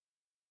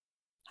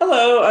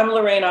Hello, I'm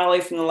Lorraine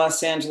Ali from the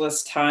Los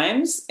Angeles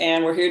Times,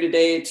 and we're here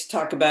today to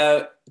talk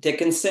about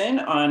Dickinson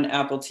on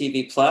Apple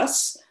TV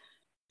Plus.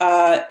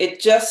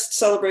 It just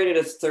celebrated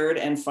its third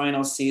and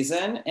final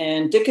season,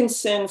 and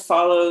Dickinson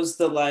follows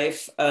the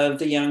life of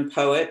the young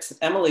poet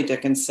Emily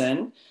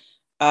Dickinson,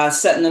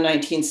 set in the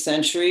 19th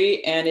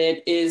century, and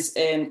it is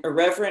an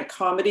irreverent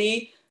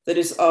comedy that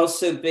is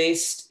also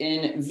based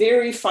in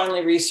very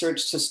finely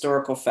researched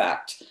historical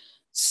fact.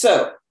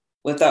 So,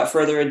 without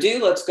further ado,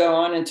 let's go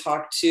on and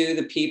talk to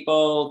the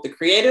people, the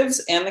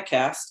creatives and the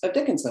cast of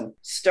Dickinson,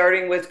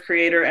 starting with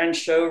creator and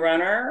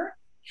showrunner.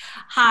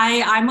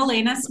 Hi, I'm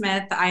Alena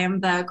Smith. I am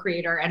the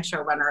creator and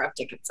showrunner of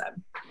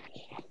Dickinson.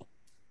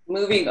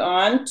 Moving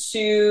on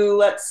to,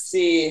 let's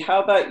see,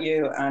 how about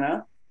you,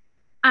 Anna?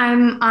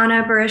 I'm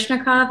Anna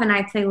Baryshnikov and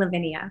I play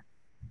Lavinia.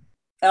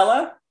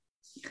 Ella?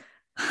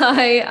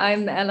 Hi,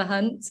 I'm Ella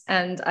Hunt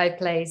and I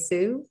play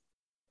Sue.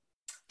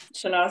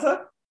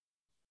 Chinaza?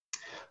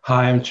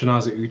 Hi, I'm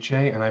Chinaza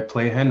Uche and I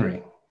play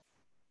Henry.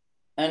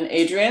 And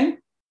Adrian?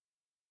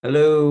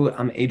 Hello,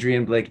 I'm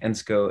Adrian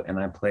Enscoe and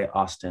I play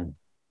Austin.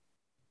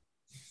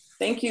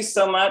 Thank you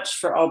so much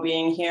for all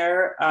being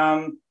here.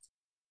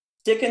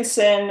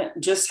 Dickinson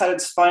just had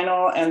its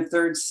final and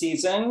third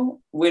season,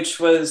 which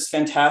was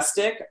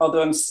fantastic,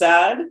 although I'm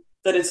sad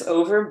that it's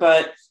over,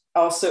 but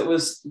also it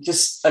was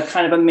just a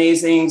kind of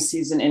amazing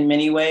season in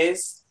many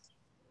ways.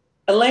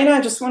 Alena,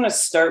 I just want to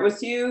start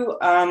with you.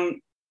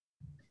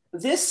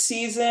 This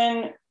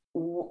season,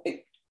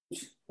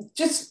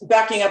 just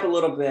backing up a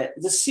little bit,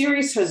 the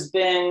series has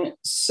been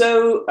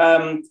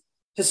so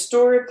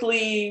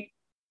historically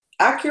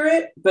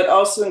accurate, but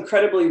also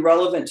incredibly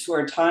relevant to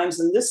our times.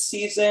 And this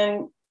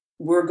season,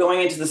 we're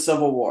going into the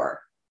Civil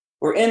War.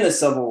 We're in the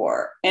Civil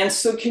War. And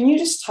so can you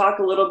just talk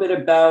a little bit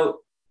about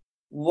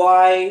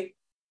why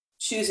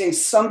choosing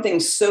something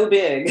so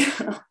big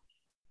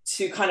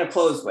to kind of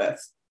close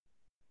with?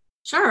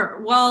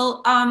 Sure.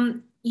 Well,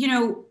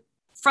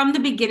 from the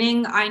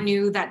beginning, I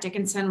knew that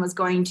Dickinson was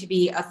going to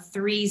be a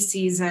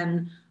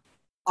 3-season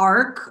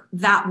arc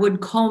that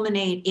would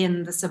culminate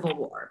in the Civil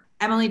War.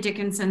 Emily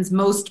Dickinson's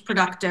most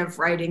productive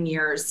writing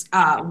years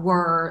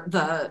were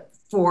the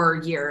 4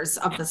 years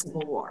of the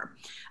Civil War.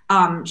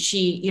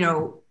 She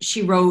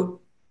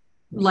wrote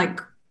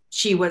like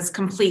she was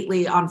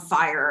completely on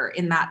fire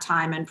in that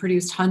time and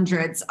produced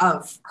hundreds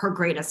of her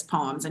greatest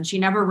poems. And she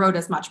never wrote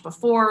as much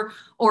before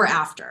or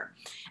after.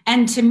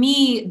 And to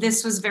me,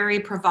 this was very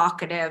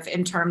provocative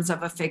in terms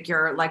of a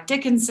figure like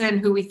Dickinson,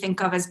 who we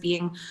think of as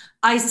being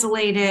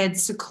isolated,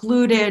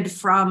 secluded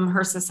from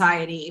her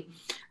society,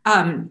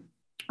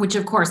 which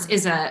of course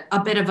is a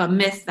bit of a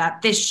myth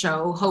that this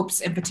show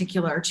hopes in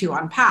particular to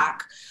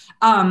unpack.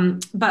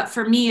 But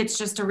for me, it's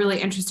just a really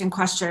interesting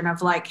question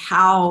of like,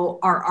 how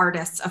are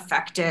artists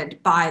affected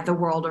by the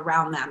world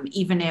around them,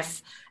 even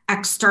if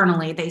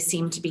externally they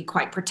seem to be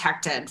quite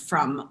protected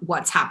from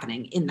what's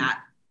happening in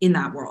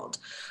that world.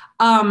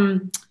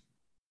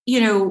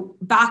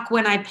 Back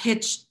when I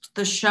pitched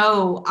the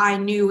show, I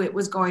knew it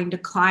was going to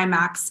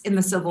climax in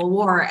the Civil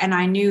War, and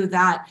I knew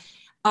that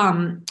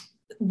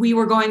we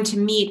were going to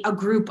meet a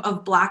group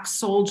of Black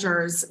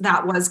soldiers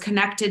that was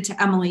connected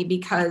to Emily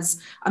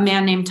because a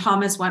man named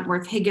Thomas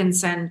Wentworth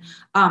Higginson,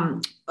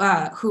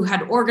 who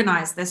had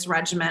organized this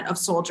regiment of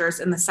soldiers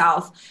in the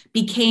South,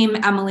 became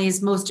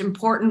Emily's most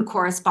important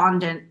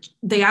correspondent.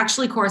 They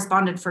actually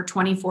corresponded for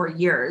 24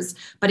 years,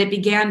 but it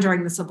began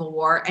during the Civil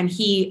War, and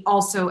he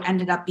also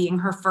ended up being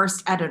her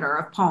first editor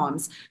of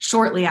poems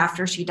shortly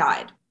after she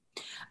died.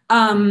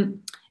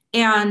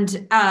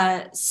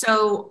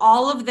 So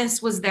all of this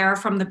was there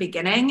from the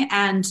beginning.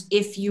 And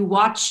if you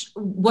watch,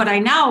 what I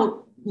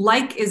now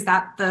like is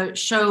that the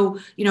show,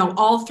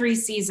 all 3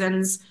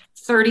 seasons,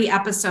 30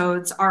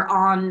 episodes are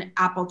on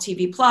Apple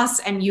TV Plus,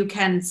 and you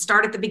can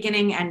start at the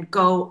beginning and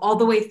go all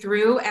the way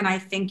through. And I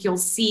think you'll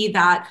see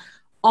that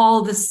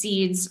all the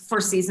seeds for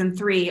season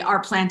 3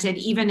 are planted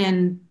even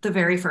in the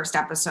very first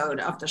episode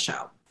of the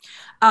show.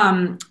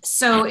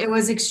 So it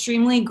was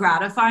extremely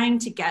gratifying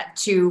to get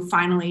to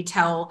finally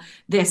tell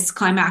this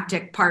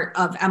climactic part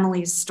of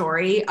Emily's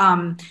story,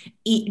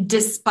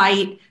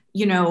 despite,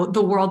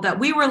 the world that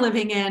we were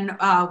living in,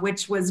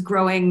 which was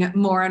growing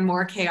more and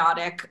more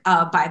chaotic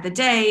by the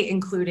day,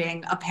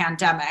 including a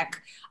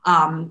pandemic,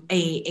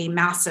 a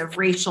massive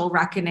racial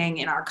reckoning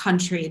in our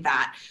country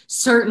that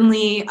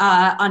certainly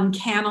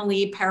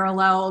uncannily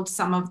paralleled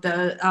some of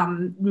the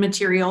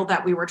material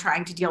that we were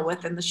trying to deal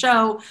with in the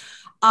show.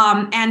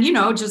 And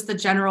just the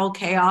general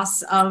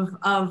chaos of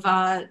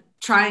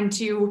trying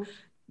to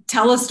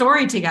tell a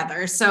story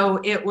together. So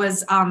it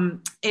was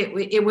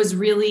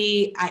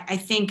really, I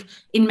think,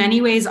 in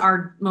many ways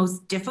our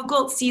most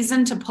difficult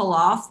season to pull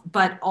off,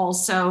 but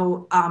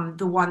also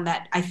the one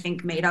that I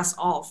think made us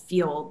all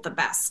feel the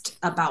best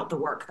about the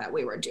work that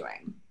we were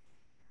doing.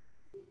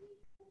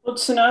 Well,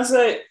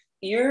 Chinaza,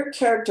 your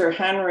character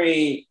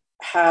Henry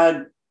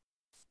had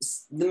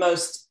the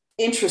most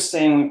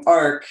interesting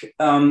arc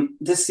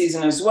this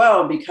season as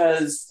well,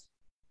 because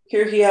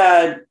here he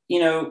had,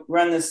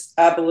 run this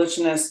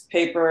abolitionist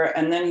paper,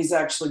 and then he's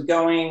actually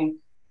going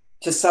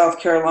to South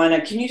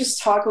Carolina. Can you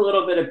just talk a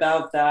little bit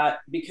about that?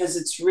 Because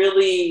it's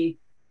really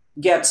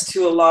gets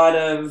to a lot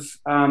of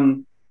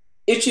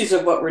issues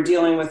of what we're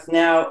dealing with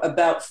now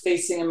about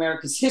facing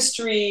America's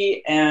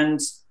history and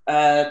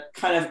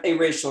kind of a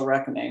racial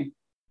reckoning.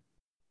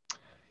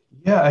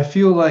 Yeah, I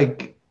feel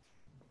like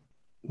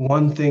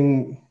one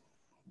thing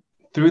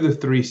through the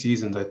 3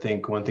 seasons, I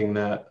think one thing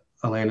that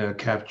Alena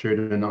captured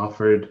and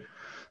offered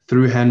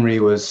through Henry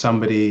was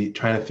somebody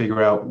trying to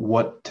figure out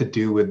what to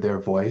do with their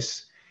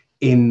voice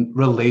in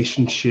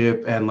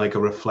relationship and like a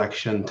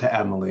reflection to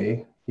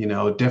Emily. You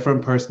know,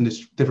 different person,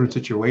 different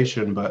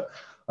situation, but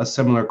a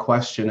similar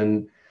question.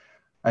 And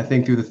I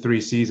think through the 3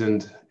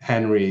 seasons,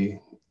 Henry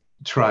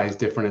tries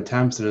different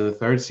attempts. And in the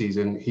 3rd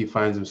season, he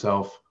finds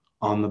himself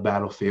on the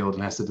battlefield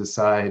and has to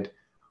decide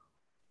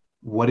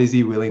what is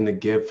he willing to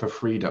give for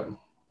freedom,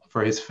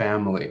 for his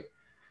family.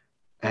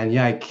 And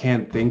yeah, I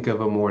can't think of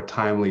a more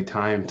timely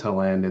time to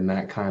land in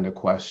that kind of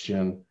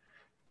question.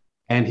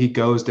 And he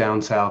goes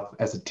down south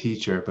as a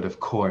teacher, but of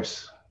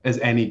course, as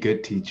any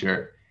good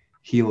teacher,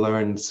 he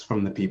learns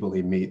from the people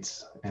he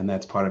meets, and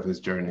that's part of his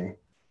journey.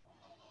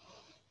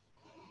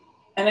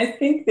 And I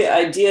think the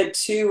idea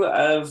too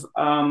of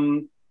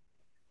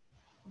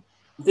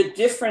the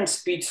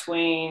difference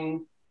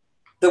between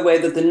the way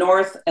that the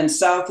North and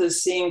South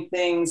is seeing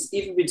things,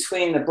 even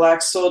between the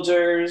Black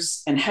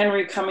soldiers and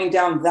Henry coming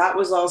down, that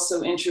was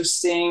also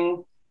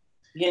interesting,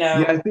 you know.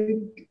 Yeah, I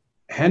think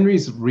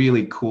Henry's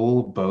really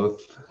cool,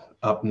 both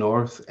up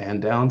north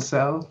and down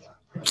south.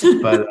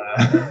 But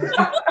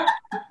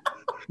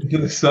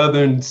the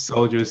Southern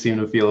soldiers seem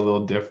to feel a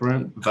little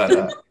different.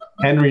 But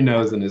Henry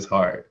knows in his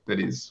heart that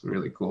he's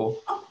really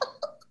cool.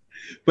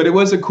 But it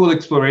was a cool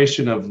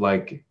exploration of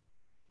like,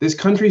 this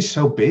country's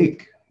so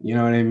big. You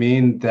know what I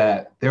mean?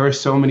 That there are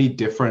so many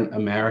different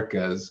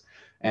Americas.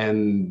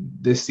 And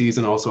this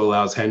season also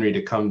allows Henry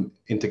to come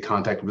into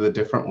contact with a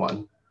different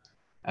one.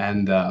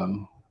 And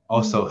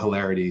also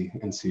hilarity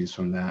ensues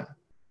from that.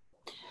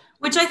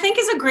 Which I think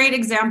is a great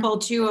example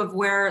too of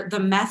where the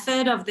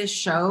method of this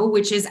show,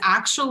 which is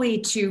actually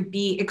to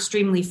be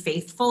extremely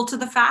faithful to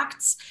the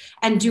facts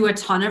and do a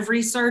ton of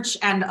research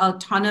and a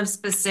ton of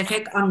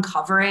specific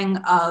uncovering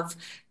of,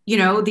 you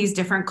know, these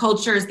different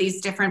cultures, these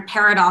different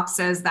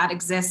paradoxes that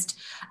exist,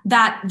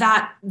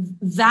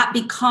 that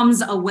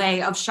becomes a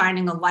way of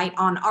shining a light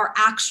on our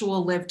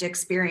actual lived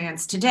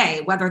experience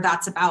today, whether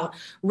that's about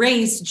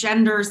race,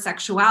 gender,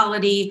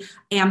 sexuality,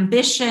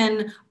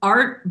 ambition,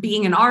 art,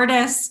 being an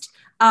artist,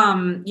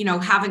 you know,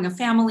 having a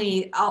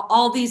family.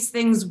 All these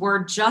things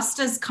were just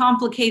as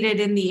complicated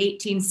in the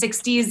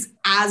 1860s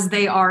as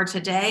they are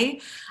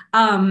today.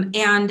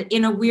 And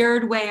in a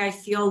weird way, I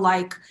feel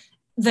like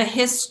the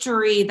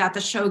history that the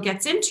show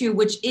gets into,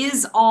 which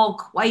is all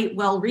quite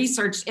well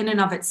researched in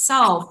and of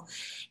itself,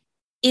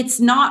 it's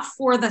not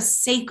for the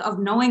sake of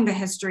knowing the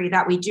history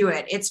that we do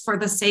it. It's for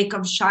the sake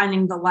of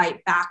shining the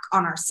light back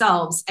on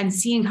ourselves and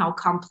seeing how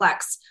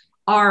complex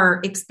our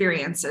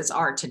experiences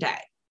are today.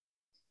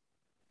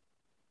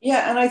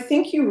 Yeah, and I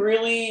think you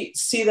really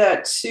see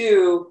that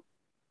too.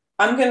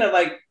 I'm going to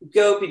like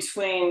go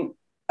between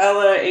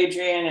Ella,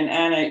 Adrian, and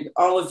Anna,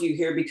 all of you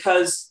here,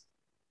 because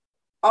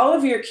all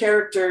of your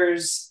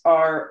characters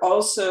are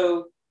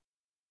also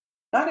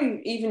not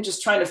even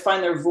just trying to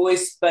find their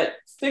voice, but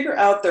figure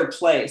out their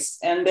place.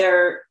 And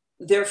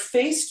they're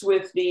faced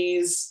with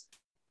these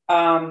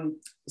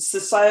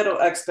societal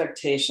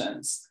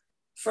expectations.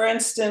 For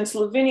instance,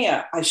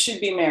 Lavinia, I should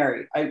be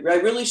married. I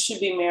really should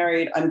be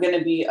married. I'm going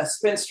to be a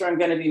spinster. I'm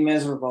going to be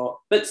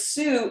miserable. But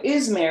Sue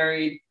is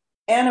married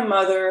and a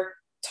mother,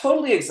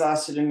 totally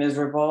exhausted and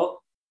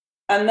miserable.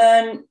 And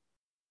then,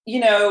 you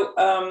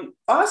know,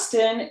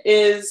 Austin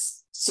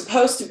is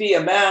supposed to be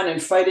a man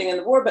and fighting in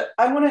the war, but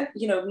I want to,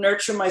 you know,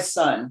 nurture my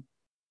son,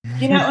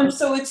 you know? And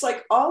so it's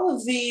like all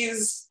of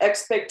these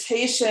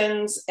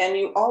expectations and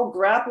you all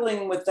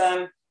grappling with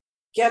them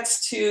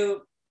gets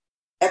to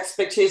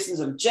expectations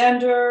of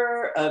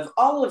gender, of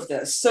all of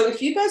this. So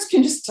if you guys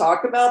can just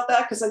talk about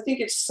that, because I think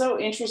it's so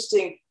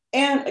interesting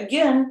and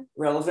again,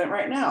 relevant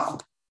right now.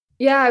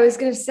 Yeah, I was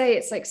going to say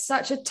it's like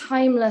such a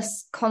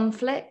timeless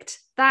conflict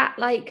that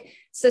like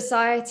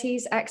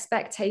society's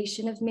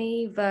expectation of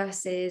me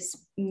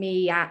versus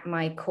me at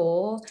my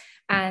core.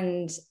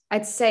 And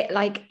I'd say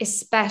like,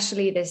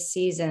 especially this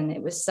season,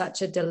 it was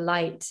such a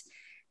delight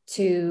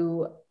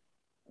to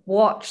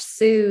watch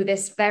Sue,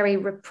 this very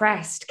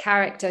repressed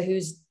character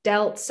who's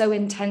dealt so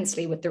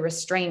intensely with the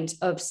restraint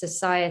of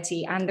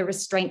society and the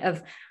restraint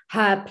of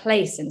her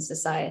place in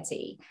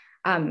society.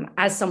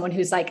 As someone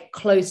who's like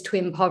close to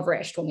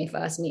impoverished when we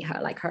first meet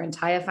her, like her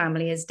entire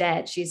family is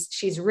dead.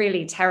 She's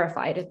really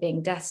terrified of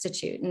being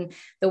destitute, and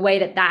the way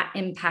that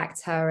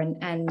impacts her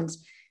and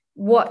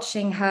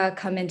watching her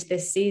come into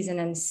this season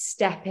and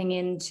stepping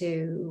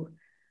into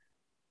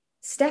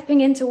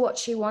what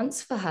she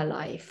wants for her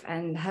life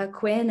and her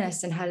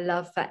queerness and her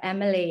love for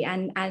Emily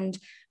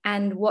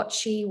and what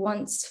she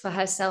wants for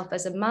herself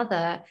as a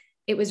mother.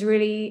 It was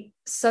really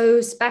so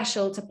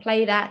special to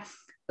play that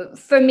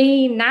for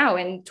me now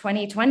in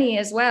 2020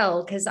 as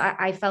well, because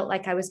I felt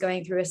like I was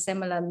going through a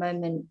similar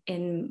moment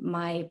in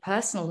my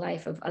personal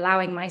life of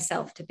allowing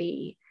myself to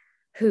be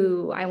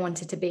who I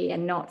wanted to be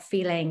and not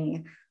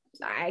feeling,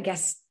 I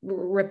guess,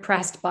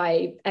 repressed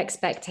by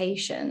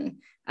expectation.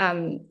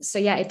 So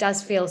yeah, it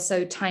does feel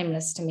so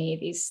timeless to me,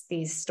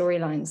 these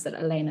storylines that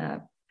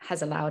Alena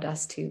has allowed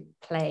us to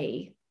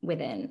play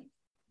within.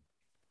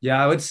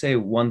 Yeah, I would say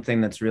one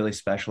thing that's really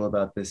special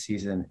about this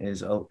season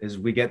is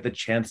we get the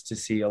chance to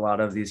see a lot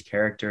of these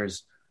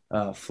characters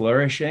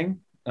flourishing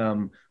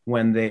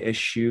when they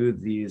eschew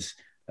these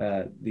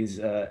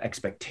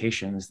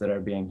expectations that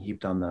are being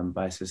heaped on them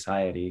by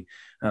society.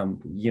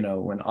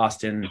 When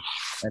Austin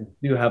and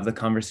Sue have the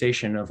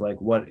conversation of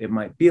like what it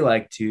might be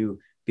like to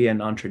be a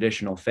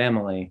non-traditional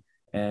family,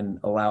 and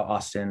allow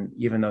Austin,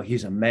 even though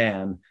he's a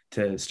man,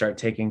 to start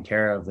taking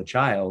care of the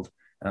child.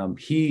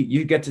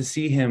 You get to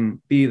see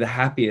him be the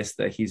happiest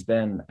that he's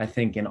been, I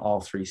think, in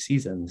all 3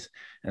 seasons.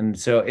 And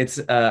so it's,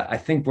 I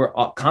think we're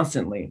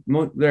constantly,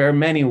 there are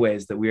many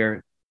ways that we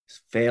are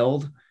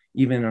failed,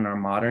 even in our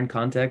modern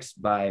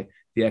context, by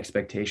the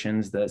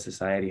expectations that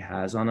society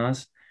has on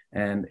us.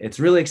 And it's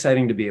really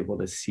exciting to be able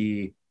to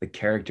see the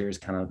characters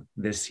kind of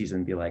this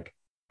season be like,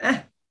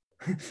 I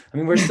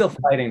mean, we're still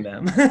fighting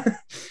them.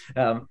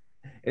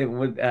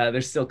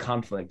 There's still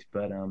conflict,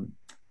 but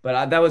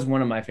that was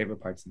one of my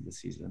favorite parts of the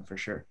season for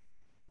sure.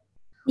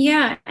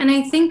 Yeah, and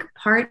I think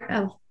part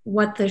of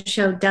what the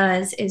show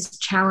does is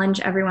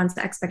challenge everyone's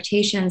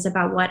expectations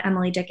about what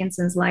Emily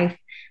Dickinson's life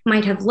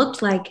might have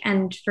looked like.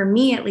 And for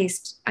me, at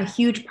least, a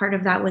huge part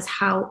of that was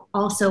how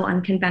also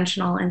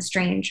unconventional and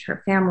strange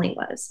her family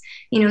was.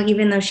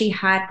 Even though she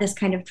had this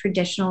kind of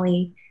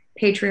traditionally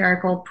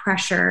patriarchal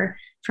pressure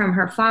from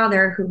her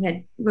father, who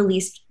had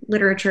released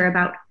literature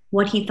about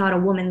what he thought a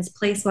woman's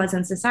place was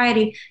in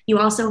society, you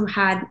also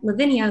had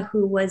Lavinia,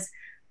 who was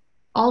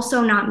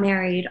also not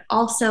married,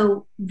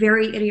 also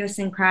very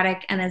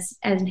idiosyncratic, and as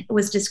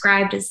was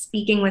described as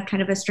speaking with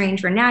kind of a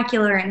strange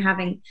vernacular and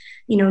having,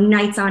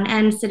 nights on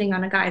end sitting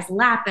on a guy's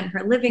lap in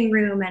her living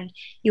room. And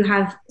you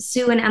have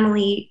Sue and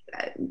Emily,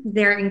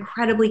 their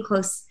incredibly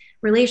close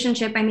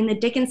relationship. I mean, the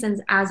Dickinsons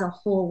as a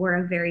whole were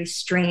a very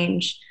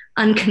strange,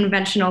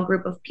 unconventional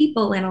group of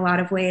people in a lot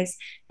of ways.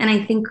 And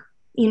I think,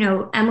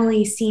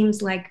 Emily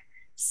seems like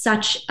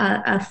such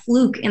a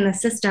fluke in the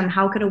system.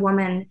 How could a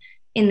woman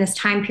in this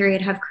time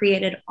period have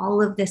created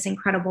all of this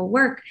incredible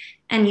work?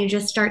 And you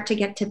just start to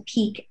get to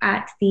peek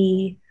at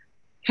the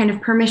kind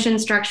of permission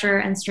structure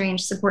and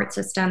strange support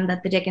system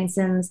that the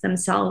Dickinsons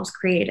themselves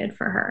created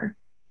for her.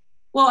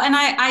 Well, and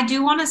I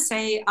do want to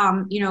say,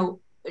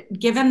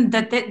 given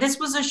that this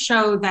was a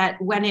show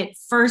that when it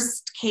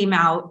first came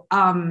out,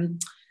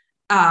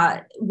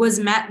 was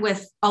met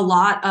with a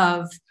lot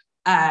of,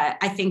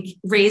 I think,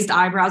 raised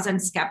eyebrows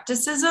and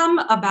skepticism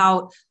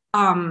about,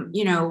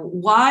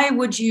 why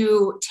would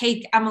you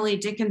take Emily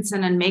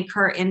Dickinson and make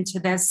her into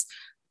this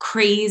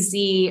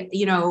crazy,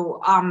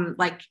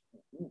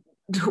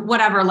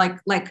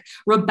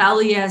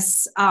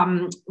 rebellious,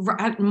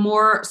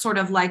 more sort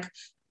of like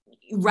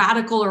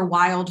radical or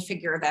wild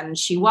figure than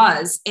she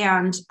was.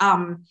 And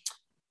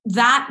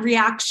that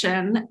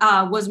reaction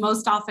was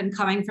most often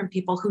coming from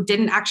people who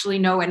didn't actually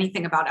know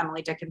anything about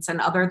Emily Dickinson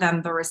other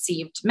than the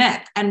received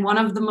myth. And one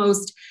of the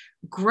most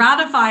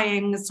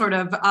gratifying sort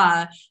of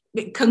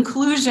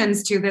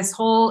conclusions to this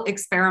whole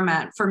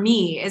experiment for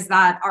me is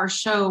that our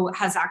show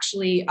has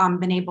actually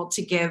been able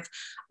to give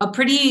a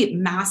pretty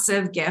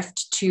massive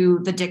gift to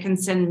the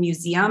Dickinson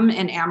Museum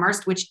in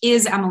Amherst, which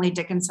is Emily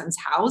Dickinson's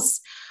house.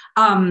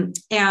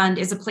 And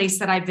is a place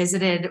that I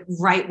visited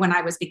right when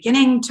I was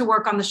beginning to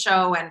work on the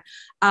show, and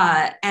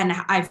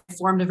I've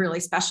formed a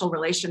really special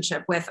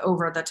relationship with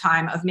over the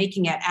time of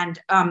making it. And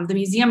the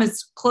museum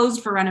is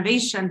closed for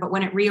renovation, but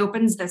when it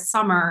reopens this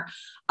summer,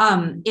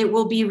 it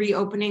will be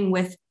reopening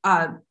with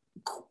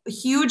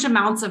huge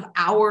amounts of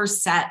our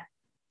set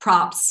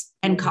props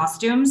and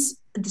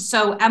costumes.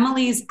 So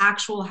Emily's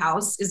actual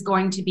house is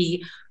going to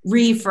be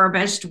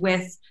refurbished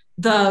with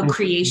the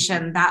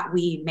creation that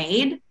we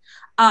made.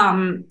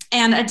 And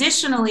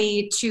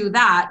additionally to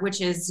that,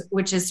 which is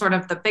sort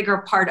of the bigger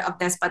part of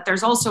this, but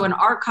there's also an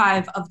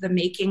archive of the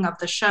making of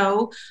the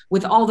show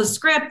with all the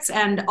scripts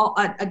and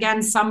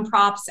again, some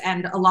props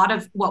and a lot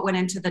of what went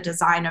into the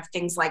design of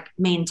things like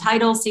main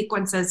title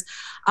sequences.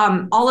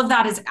 All of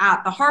that is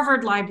at the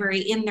Harvard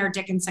Library in their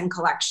Dickinson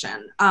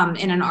collection,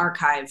 in an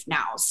archive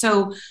now.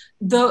 So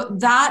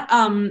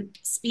that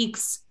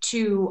speaks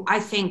to, I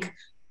think,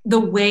 the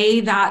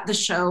way that the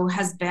show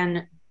has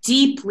been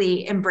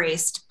deeply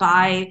embraced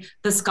by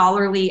the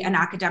scholarly and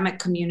academic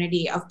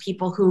community of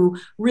people who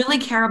really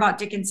care about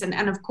Dickinson,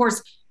 and of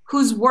course,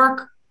 whose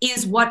work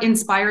is what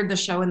inspired the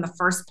show in the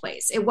first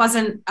place. It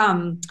wasn't,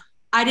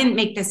 I didn't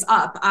make this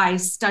up. I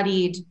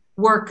studied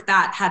work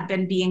that had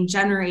been being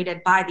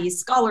generated by these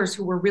scholars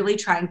who were really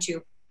trying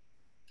to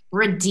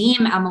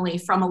redeem Emily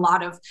from a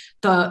lot of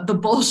the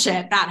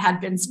bullshit that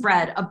had been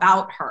spread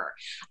about her.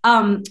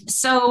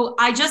 So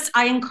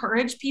I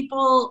encourage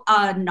people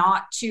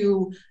not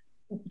to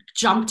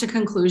jump to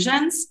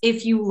conclusions.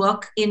 If you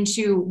look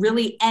into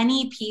really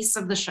any piece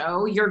of the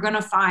show, you're going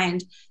to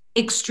find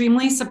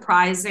extremely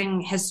surprising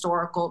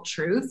historical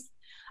truth.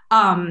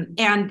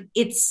 And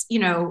it's,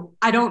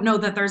 I don't know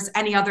that there's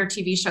any other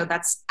TV show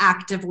that's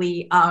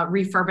actively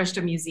refurbished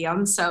a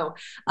museum. So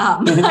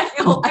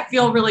I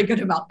feel really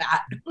good about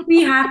that.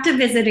 We have to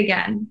visit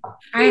again.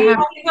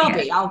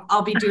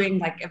 I'll be doing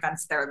like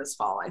events there this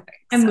fall, I think.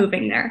 I'm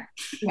moving there.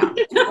 Yeah.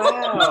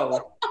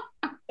 Wow.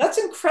 That's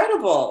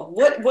incredible.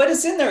 What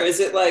is in there? Is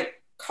it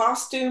like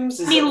costumes?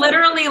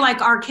 Literally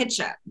like our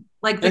kitchen.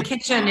 Like the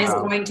kitchen is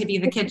going to be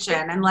the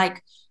kitchen, and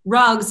like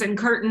rugs and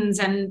curtains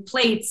and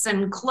plates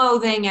and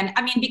clothing. And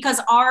because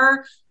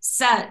our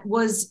set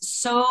was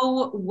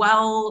so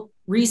well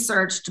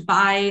researched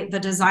by the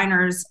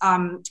designers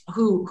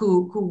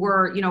who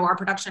were, our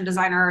production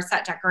designer, our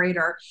set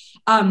decorator.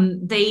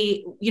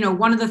 They,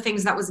 one of the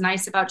things that was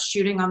nice about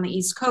shooting on the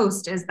East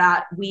Coast is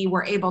that we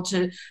were able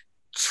to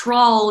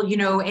trawl,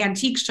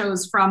 antique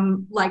shows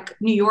from like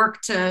New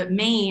York to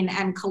Maine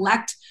and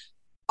collect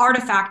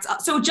artifacts.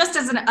 So just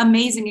as an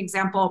amazing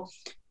example,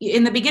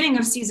 in the beginning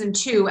of season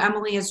 2,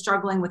 Emily is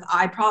struggling with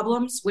eye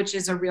problems, which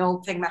is a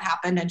real thing that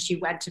happened. And she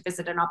went to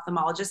visit an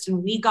ophthalmologist,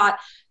 and we got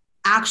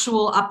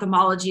actual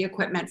ophthalmology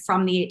equipment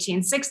from the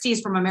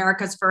 1860s from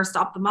America's first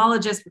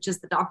ophthalmologist, which is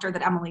the doctor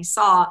that Emily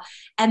saw.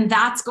 And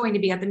that's going to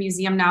be at the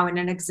museum now in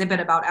an exhibit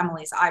about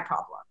Emily's eye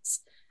problems.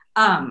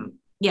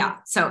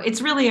 So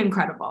it's really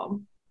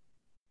incredible.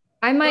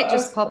 I might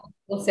just put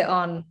it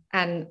on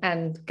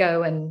and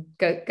go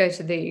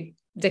to the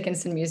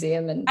Dickinson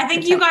Museum, and I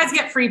think you guys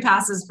get free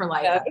passes for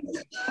life.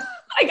 Yeah.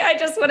 I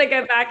just want to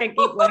go back and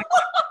keep working.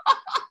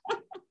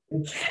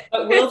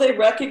 But will they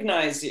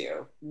recognize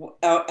you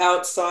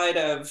outside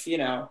of,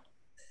 the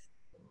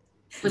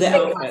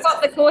outfit?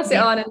 Pop the corset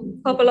on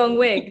and pop a long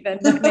wig, then.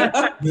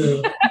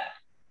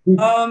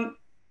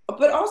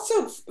 But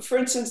also, for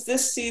instance,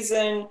 this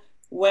season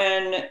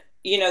when,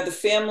 the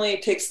family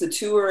takes the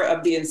tour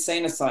of the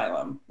insane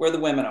asylum where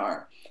the women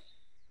are.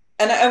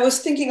 And I was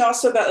thinking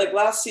also about like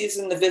last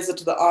season, the visit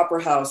to the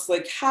opera house,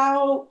 like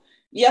how,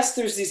 yes,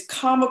 there's these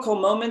comical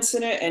moments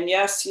in it. And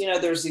yes,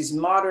 there's these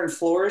modern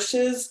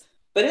flourishes,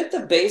 but at the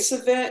base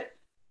of it,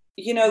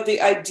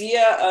 the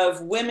idea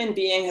of women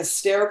being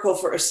hysterical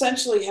for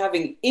essentially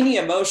having any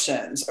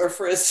emotions or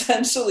for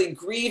essentially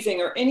grieving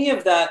or any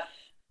of that,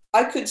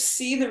 I could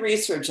see the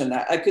research in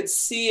that. I could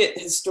see it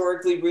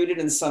historically rooted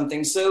in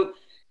something. So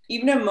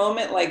even a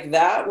moment like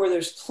that, where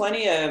there's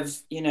plenty of,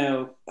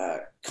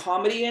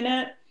 comedy in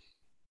it,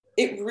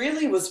 it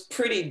really was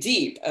pretty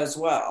deep as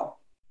well.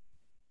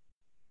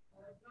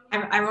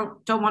 I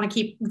don't want to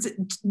keep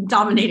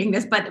dominating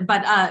this, but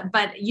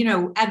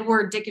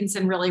Edward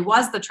Dickinson really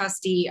was the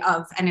trustee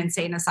of an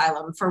insane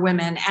asylum for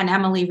women, and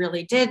Emily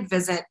really did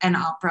visit an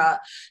opera.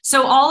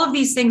 So all of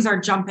these things are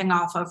jumping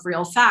off of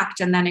real fact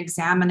and then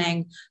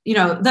examining,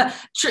 it's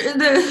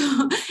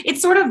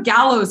sort of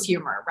gallows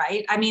humor,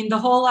 right? The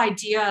whole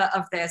idea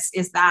of this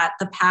is that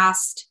the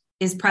past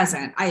is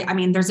present.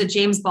 There's a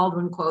James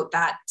Baldwin quote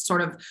that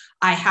sort of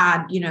I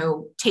had,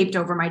 taped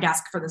over my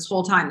desk for this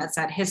whole time that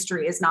said,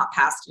 history is not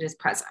past, it is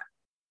present.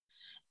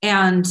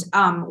 And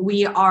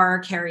we are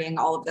carrying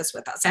all of this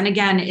with us. And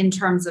again, in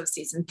terms of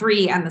season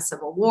 3 and the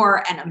Civil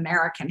War and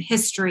American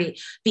history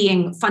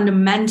being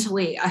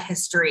fundamentally a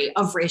history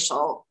of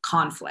racial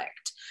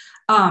conflict.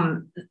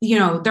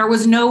 There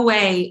was no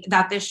way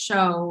that this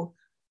show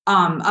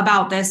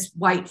about this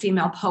white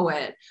female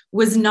poet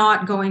was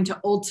not going to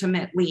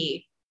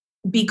ultimately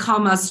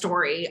become a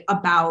story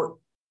about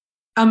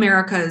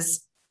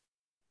America's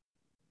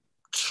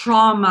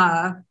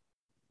traumatic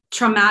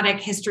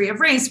history of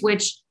race,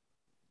 which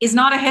is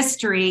not a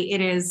history, it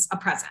is a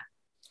present.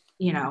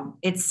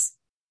 It's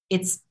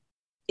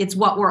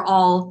what we're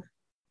all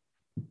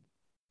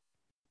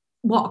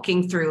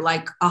walking through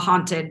like a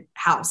haunted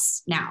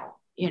house now,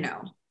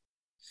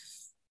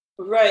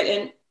 Right.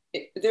 And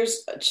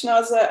there's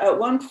Chinaza at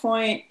one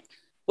point,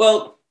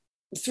 well,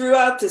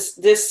 throughout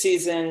this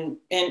season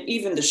and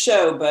even the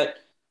show, but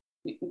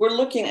we're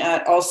looking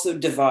at also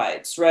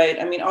divides, right?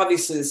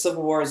 Obviously the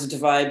Civil War is a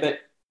divide, but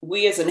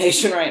we as a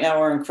nation right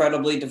now are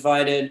incredibly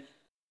divided.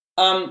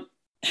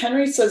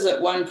 Henry says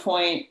at one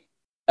point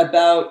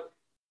about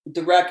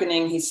the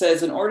reckoning, he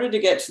says, in order to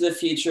get to the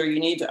future, you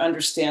need to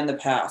understand the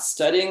past,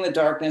 studying the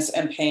darkness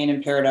and pain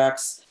and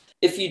paradox.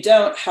 If you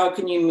don't, how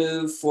can you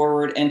move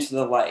forward into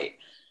the light?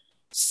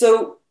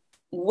 So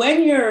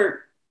when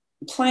you're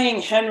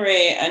playing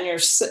Henry and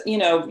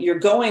you're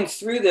going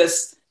through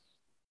this,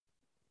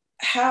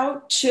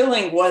 how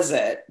chilling was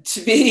it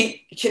to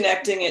be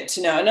connecting it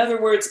to now? In other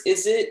words, were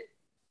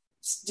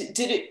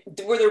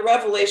there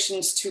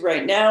revelations to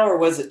right now, or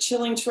was it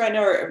chilling to right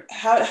now, or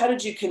how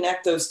did you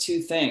connect those two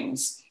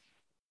things?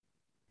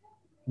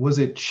 Was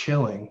it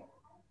chilling?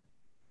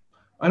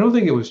 I don't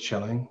think it was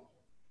chilling.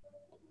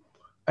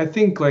 I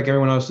think, like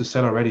everyone else has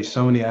said already,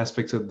 so many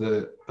aspects of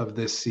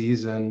this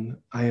season,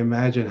 I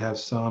imagine, have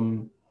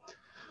some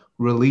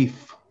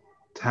relief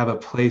to have a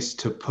place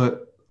to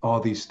put all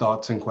these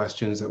thoughts and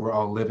questions that we're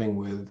all living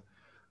with.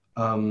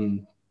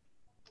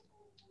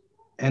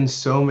 and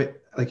so many,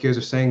 like you guys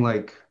are saying,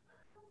 like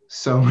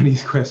so many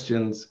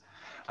questions.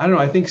 I don't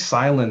know. I think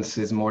silence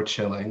is more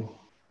chilling.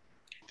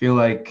 I feel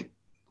like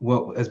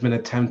what has been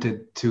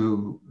attempted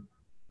to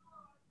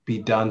be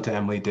done to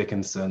Emily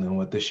Dickinson and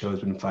what the show's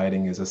been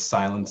fighting is a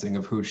silencing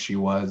of who she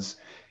was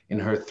in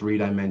her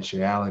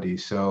three-dimensionality.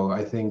 So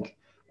I think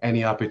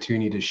any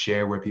opportunity to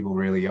share where people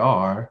really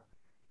are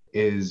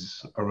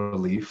is a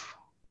relief,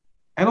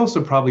 and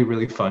also probably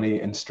really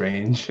funny and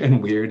strange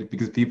and weird,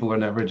 because people are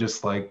never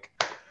just like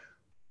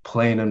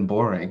plain and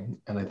boring.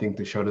 And I think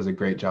the show does a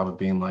great job of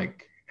being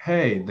like,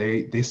 hey,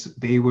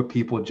 they were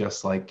people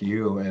just like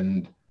you,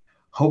 and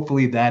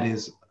hopefully that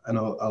is an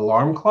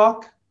alarm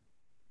clock,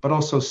 but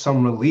also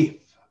some relief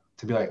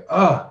to be like,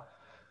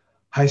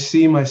 I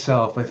see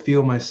myself, I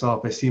feel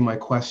myself, I see my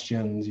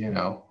questions,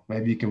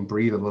 maybe you can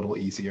breathe a little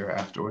easier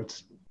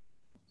afterwards.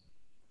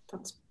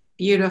 That's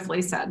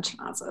beautifully said,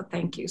 Chinaza.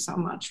 Thank you so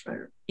much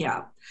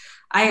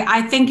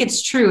I think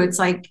it's true. It's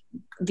like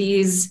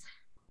these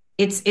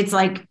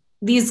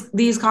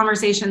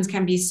conversations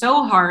can be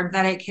so hard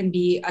that it can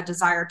be a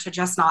desire to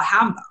just not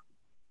have them.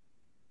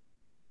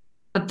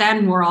 But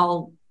then we're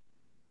all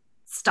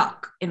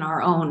stuck in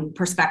our own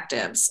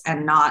perspectives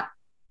and not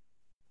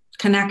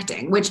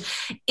connecting, which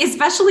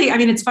especially, I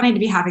mean, it's funny to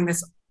be having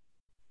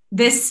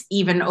this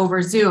even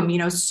over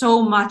Zoom,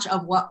 so much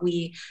of what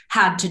we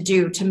had to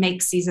do to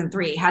make season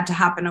 3 had to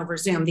happen over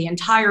Zoom. The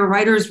entire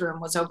writer's room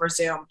was over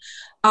Zoom.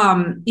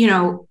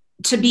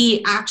 To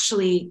be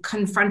actually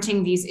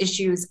confronting these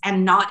issues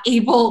and not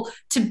able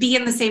to be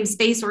in the same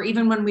space, or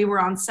even when we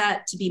were on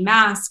set, to be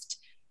masked,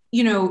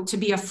 to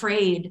be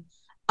afraid.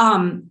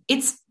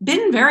 It's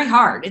been very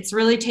hard. It's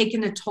really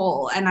taken a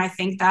toll. And I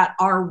think that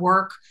our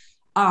work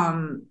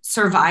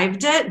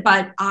survived it,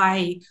 but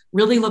I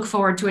really look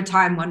forward to a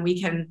time when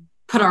we can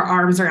put our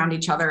arms around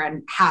each other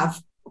and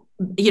have,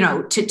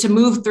 to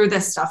move through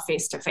this stuff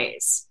face to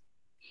face.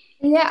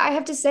 Yeah, I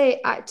have to say,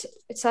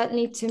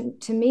 certainly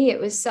to me, it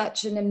was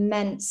such an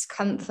immense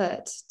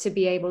comfort to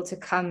be able to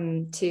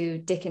come to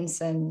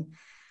Dickinson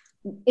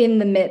in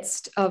the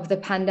midst of the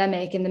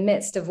pandemic, in the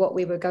midst of what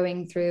we were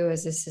going through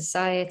as a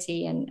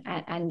society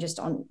and just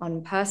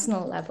on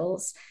personal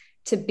levels,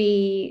 to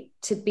be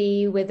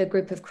with a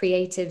group of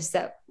creatives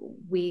that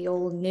we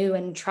all knew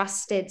and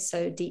trusted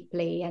so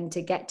deeply, and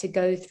to get to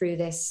go through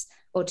this,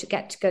 or to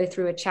get to go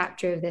through a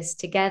chapter of this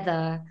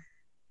together,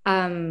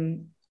 had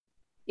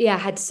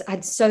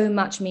so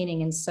much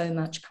meaning and so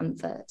much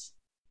comfort.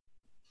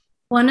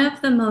 One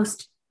of the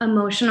most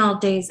emotional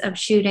days of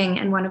shooting,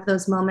 and one of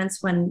those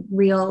moments when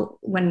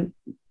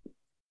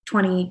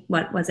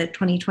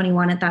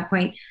 2021 at that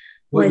point.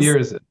 What year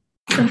is it?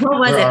 What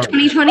was it?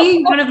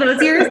 2020, one of those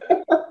years.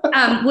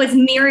 Was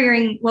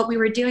mirroring what we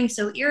were doing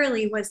so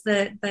eerily, was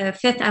the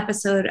 5th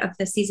episode of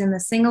the season, the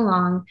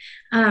sing-along,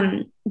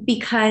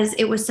 because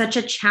it was such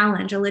a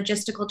challenge, a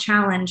logistical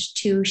challenge,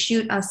 to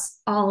shoot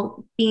us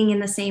all being in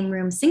the same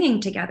room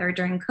singing together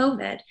during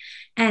COVID.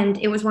 And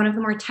it was one of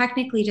the more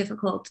technically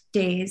difficult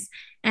days.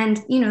 And,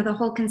 the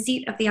whole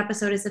conceit of the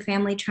episode is the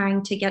family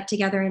trying to get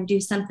together and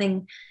do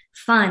something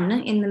fun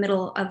in the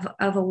middle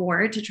of a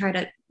war to try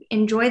to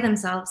enjoy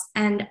themselves.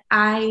 And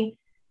I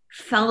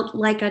felt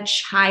like a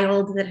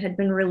child that had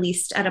been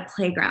released at a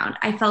playground.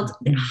 I felt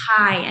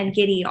high and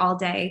giddy all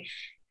day.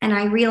 And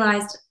I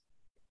realized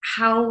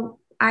how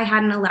I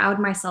hadn't allowed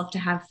myself to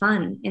have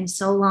fun in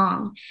so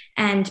long.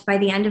 And by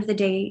the end of the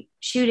day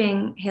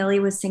shooting, Haley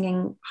was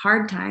singing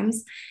Hard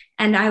Times.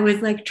 And I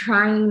was like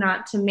trying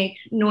not to make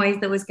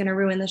noise that was going to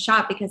ruin the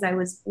shot, because I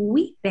was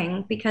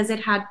weeping, because it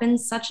had been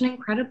such an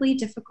incredibly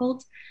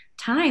difficult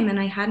time.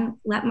 And I hadn't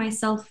let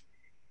myself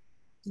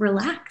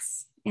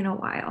relax in a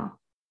while.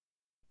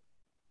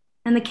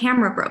 And the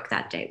camera broke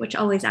that day, which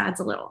always adds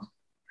a little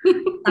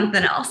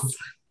something else.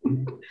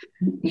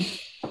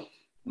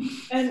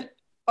 And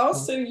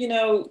also,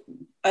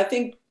 I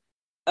think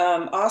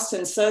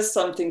Austin says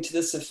something to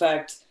this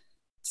effect.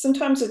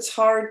 Sometimes it's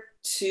hard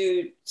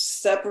to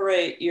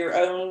separate your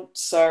own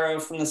sorrow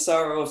from the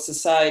sorrow of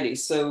society.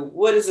 So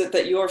what is it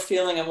that you're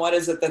feeling, and what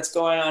is it that's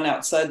going on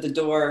outside the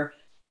door?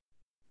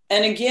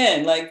 And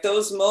again, like,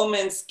 those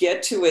moments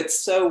get to it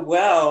so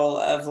well,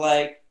 of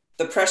like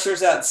the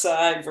pressures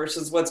outside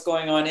versus what's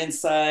going on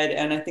inside.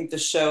 And I think the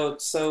show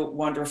so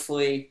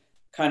wonderfully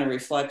kind of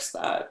reflects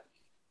that.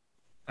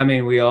 I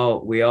mean, we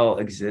all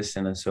exist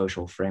in a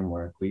social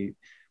framework. We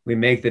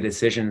make the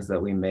decisions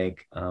that we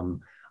make,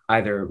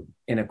 either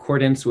in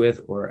accordance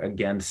with or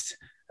against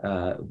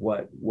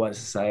what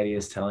society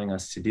is telling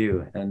us to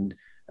do. And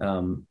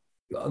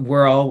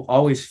we're all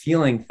always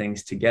feeling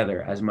things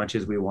together, as much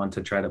as we want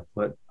to try to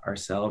put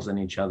ourselves and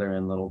each other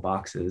in little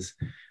boxes.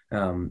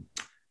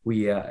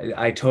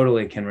 I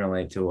totally can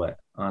relate to what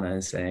Anna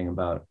is saying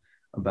about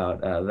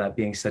that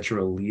being such a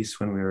release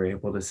when we were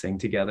able to sing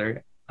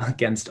together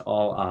against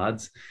all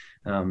odds.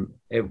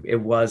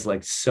 It was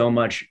like so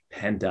much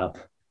pent up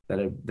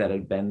that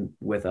had been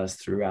with us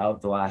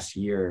throughout the last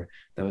year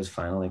that was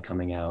finally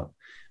coming out.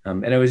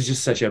 And it was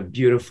just such a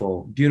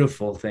beautiful,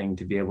 beautiful thing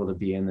to be able to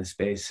be in this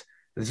space.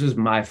 This was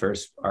my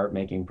first art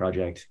making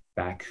project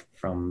back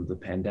from the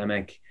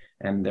pandemic.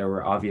 And there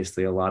were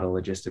obviously a lot of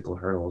logistical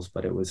hurdles,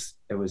 but it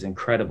was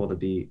incredible to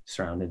be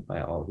surrounded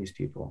by all of these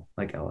people,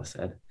 like Ella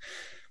said.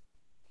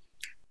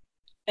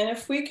 And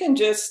if we can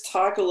just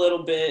talk a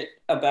little bit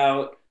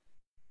about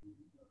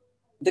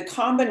the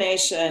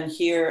combination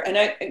here, and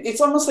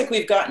it's almost like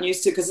we've gotten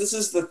used to, because this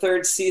is the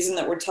third season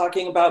that we're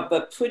talking about,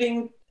 but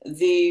putting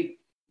the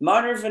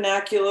modern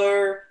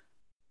vernacular,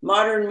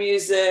 modern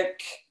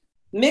music,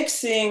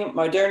 mixing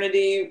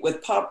modernity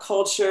with pop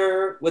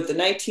culture, with the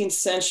 19th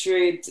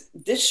century.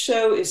 This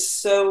show is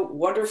so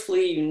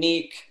wonderfully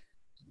unique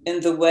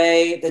in the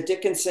way that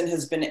Dickinson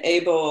has been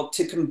able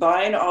to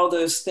combine all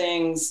those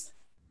things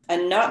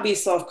and not be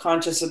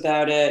self-conscious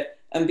about it,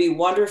 and be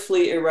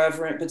wonderfully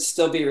irreverent, but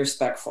still be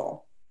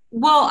respectful.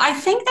 Well, I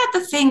think that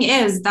the thing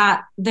is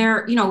that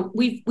there,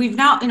 we've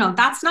now,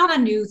 that's not a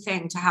new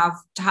thing to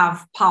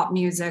have pop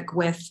music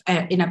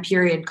in a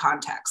period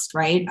context,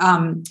 right?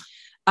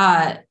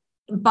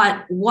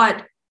 But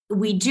what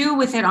we do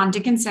with it on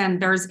Dickinson,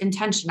 there's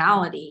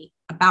intentionality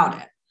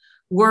about it.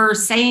 We're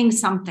saying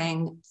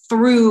something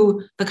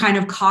through the kind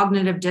of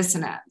cognitive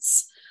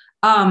dissonance.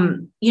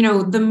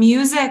 The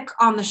music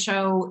on the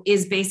show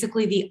is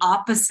basically the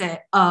opposite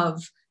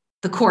of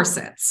the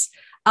corsets.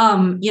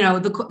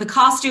 The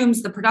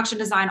costumes, the production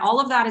design,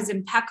 all of that is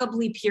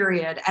impeccably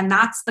period. And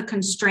that's the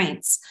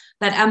constraints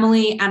that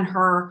Emily and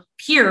her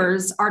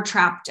peers are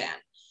trapped in.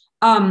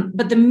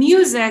 But the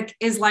music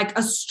is like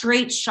a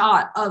straight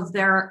shot of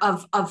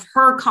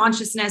her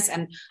consciousness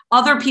and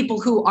other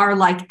people who are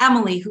like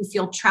Emily, who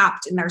feel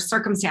trapped in their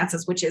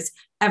circumstances, which is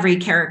every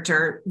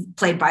character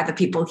played by the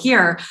people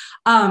here.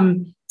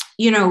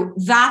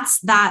 That's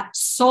that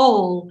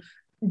soul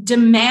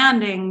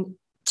demanding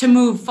to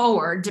move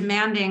forward,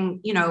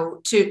 demanding,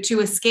 to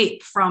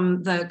escape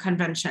from the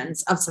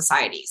conventions of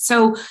society.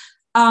 So,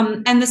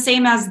 and the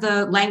same as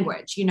the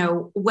language,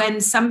 when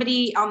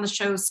somebody on the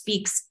show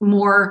speaks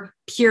more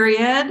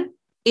period,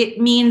 it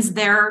means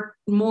they're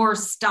more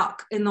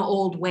stuck in the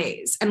old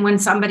ways. And when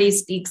somebody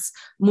speaks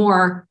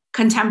more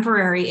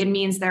contemporary, it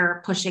means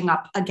they're pushing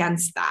up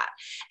against that.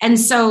 And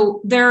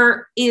so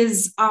there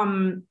is,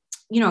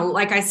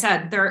 like I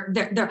said,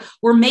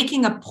 we're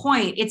making a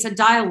point. It's a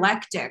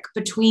dialectic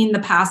between the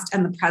past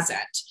and the present.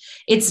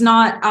 It's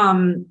not,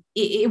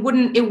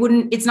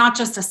 it's not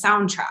just a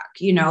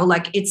soundtrack,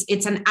 like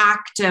it's an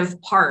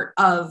active part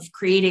of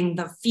creating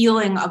the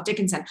feeling of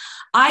Dickinson.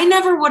 I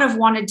never would have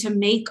wanted to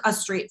make a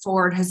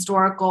straightforward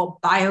historical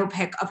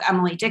biopic of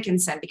Emily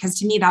Dickinson, because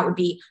to me, that would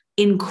be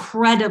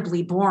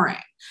incredibly boring.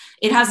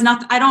 It has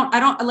nothing, I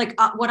don't like,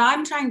 what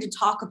I'm trying to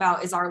talk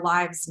about is our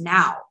lives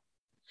now.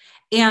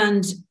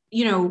 And,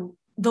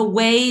 the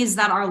ways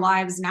that our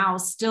lives now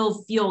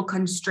still feel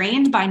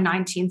constrained by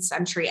 19th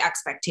century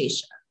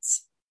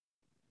expectations.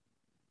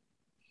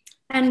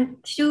 And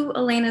to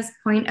Alena's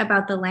point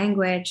about the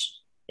language,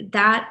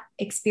 that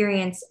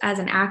experience as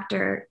an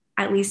actor,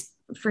 at least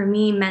for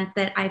me, meant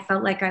that I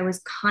felt like I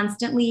was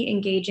constantly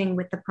engaging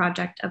with the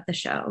project of the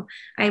show.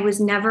 I was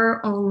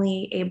never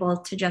only able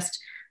to just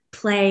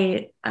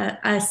play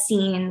a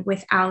scene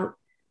without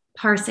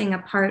parsing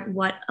apart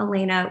what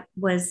Alena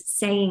was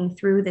saying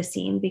through the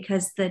scene,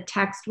 because the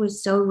text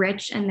was so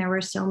rich and there were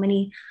so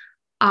many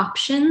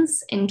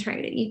options in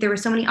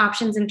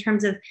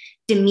terms of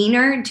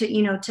demeanor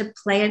to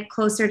play it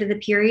closer to the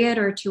period,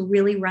 or to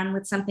really run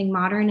with something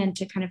modern, and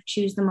to kind of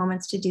choose the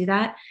moments to do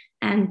that.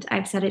 And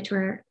I've said it to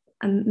her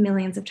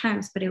millions of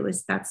times, but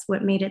that's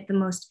what made it the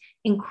most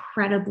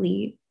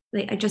incredibly,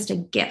 just a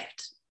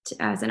gift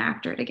as an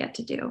actor to get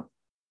to do.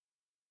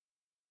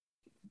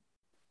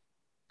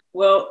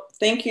 Well,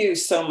 thank you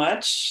so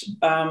much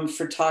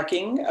for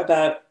talking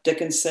about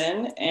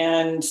Dickinson.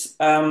 And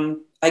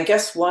I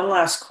guess one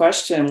last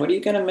question. What are you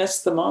going to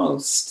miss the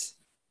most?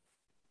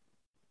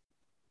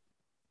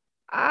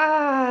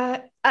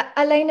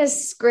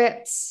 Alena's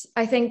scripts,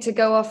 I think, to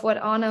go off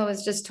what Anna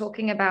was just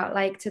talking about,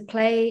 like to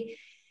play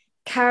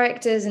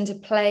characters and to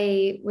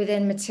play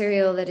within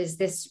material that is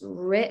this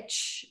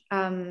rich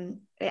and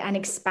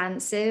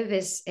expansive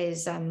is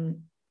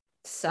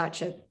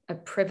such a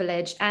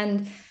privilege.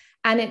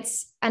 And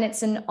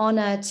it's an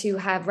honor to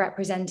have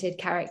represented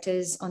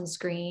characters on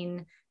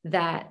screen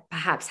that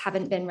perhaps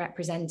haven't been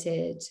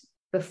represented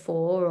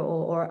before,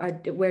 or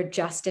we're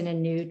just in a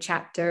new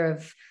chapter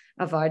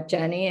of our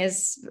journey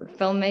as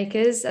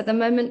filmmakers at the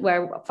moment,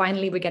 where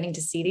finally we're getting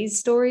to see these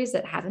stories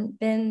that haven't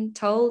been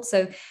told.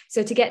 So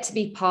to get to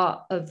be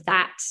part of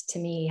that, to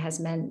me, has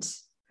meant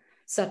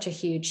such a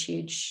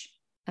huge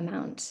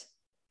amount.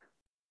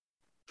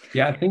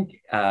 Yeah, I think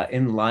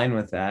in line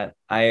with that,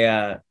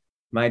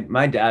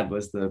 my dad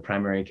was the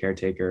primary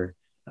caretaker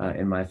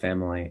in my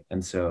family.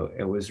 And so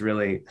it was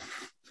really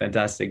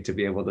fantastic to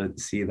be able to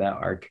see that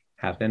arc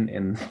happen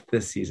in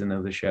this season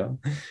of the show.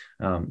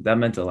 That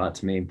meant a lot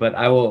to me. But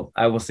I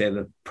will say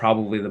that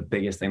probably the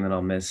biggest thing that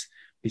I'll miss,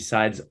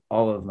 besides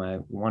all of my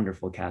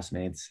wonderful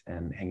castmates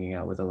and hanging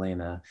out with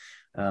Alena,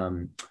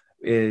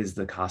 is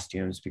the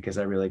costumes, because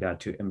I really got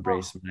to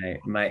embrace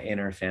my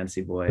inner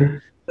fancy boy.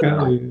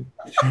 The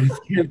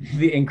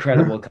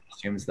incredible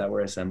costumes that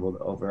were assembled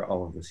over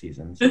all of the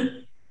seasons.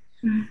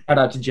 Shout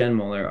out to Jen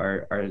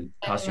Muller. Our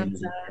costume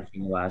designer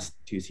from the last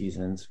 2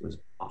 seasons was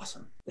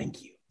awesome.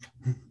 Thank you.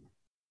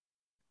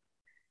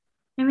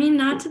 I mean,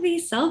 not to be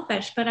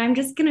selfish, but I'm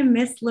just gonna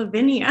miss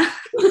Lavinia.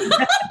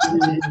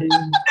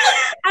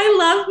 I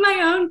love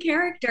my own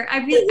character. I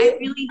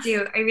really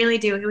do. I really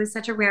do. It was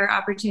such a rare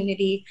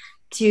opportunity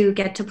to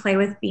get to play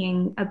with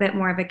being a bit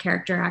more of a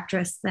character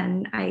actress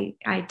than I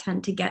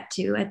tend to get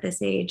to at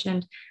this age.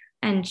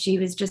 And she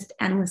was just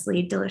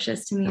endlessly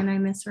delicious to me, and I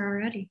miss her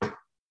already.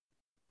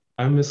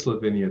 I miss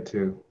Lavinia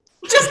too.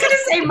 Just gonna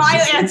say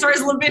my answer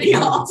is Lavinia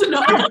also.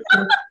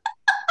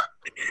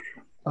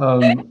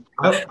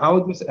 I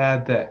would just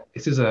add that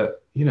this is I'll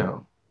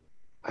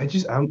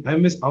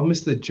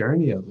miss the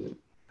journey of it.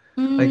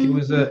 Like it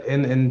was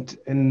an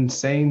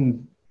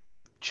insane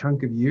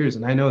chunk of years,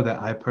 and I know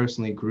that I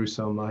personally grew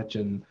so much,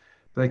 and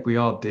like we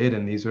all did,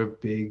 and these were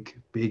big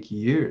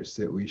years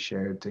that we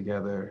shared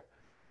together.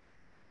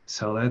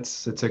 So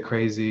it's a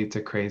crazy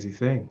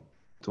thing.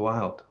 It's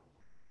wild.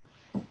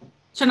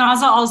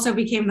 Chinaza also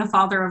became the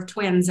father of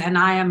twins, and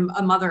I am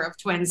a mother of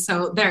twins.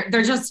 So there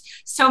are just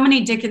so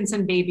many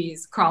Dickinson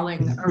babies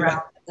crawling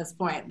around at this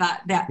point.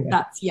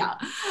 That's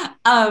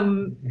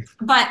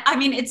But I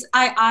mean,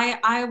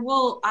 I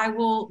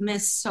will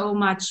miss so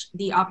much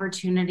the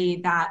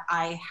opportunity that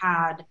I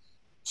had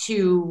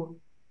to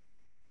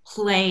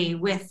play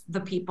with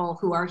the people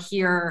who are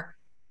here,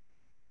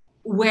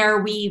 where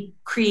we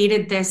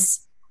created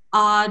this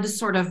odd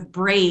sort of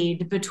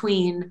braid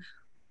between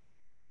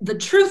the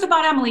truth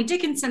about Emily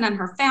Dickinson and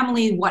her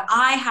family, what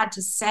I had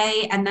to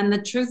say, and then the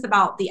truth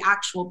about the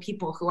actual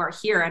people who are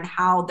here and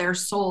how their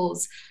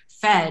souls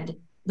fed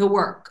the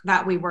work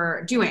that we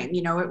were doing.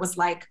 You know, it was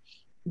like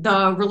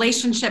the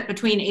relationship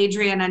between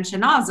Adrian and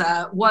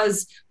Chinaza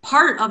was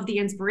part of the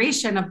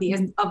inspiration of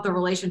the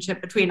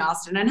relationship between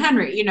Austin and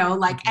Henry, you know,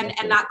 like,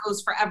 and that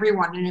goes for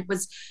everyone. And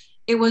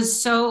it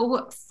was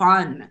so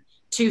fun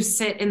to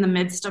sit in the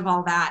midst of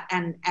all that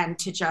and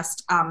to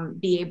just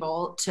be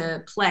able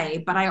to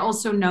play. But I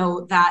also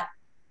know that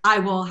I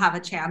will have a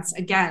chance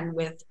again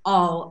with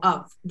all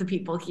of the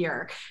people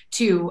here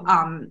to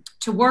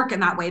work in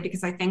that way,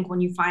 because I think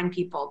when you find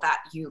people that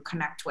you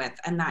connect with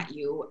and that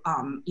you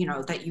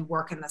that you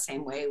work in the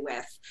same way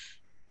with,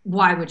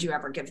 why would you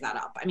ever give that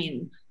up? I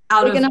mean,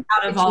 out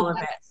of all of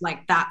it,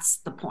 like that's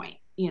the point,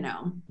 you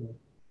know.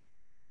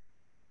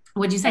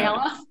 What'd you say,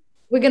 Ella?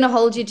 We're going to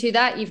hold you to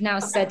that. You've now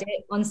said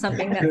it on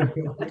something that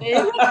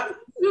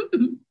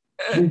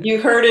you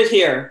heard it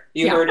here.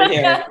 You heard it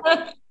here.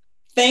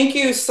 Thank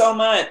you so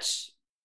much.